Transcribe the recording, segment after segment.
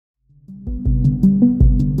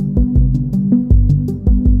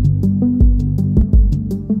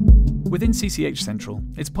Within CCH Central,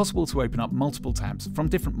 it's possible to open up multiple tabs from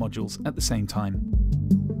different modules at the same time.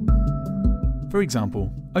 For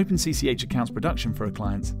example, open CCH Accounts Production for a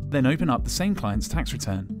client, then open up the same client's tax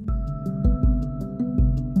return.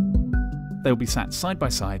 They'll be sat side by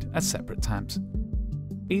side as separate tabs.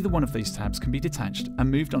 Either one of these tabs can be detached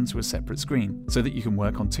and moved onto a separate screen, so that you can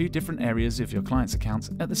work on two different areas of your client's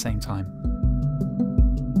account at the same time.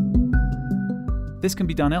 This can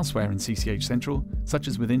be done elsewhere in CCH Central, such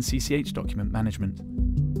as within CCH Document Management.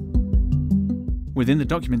 Within the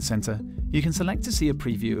Document Center, you can select to see a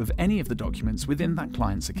preview of any of the documents within that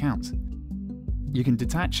client's account. You can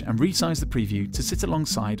detach and resize the preview to sit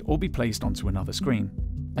alongside or be placed onto another screen.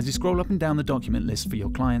 As you scroll up and down the document list for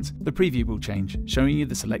your client, the preview will change, showing you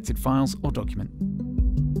the selected files or document.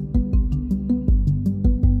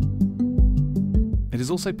 It is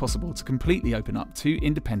also possible to completely open up two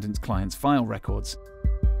independent clients' file records,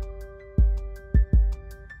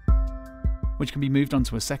 which can be moved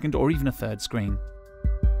onto a second or even a third screen.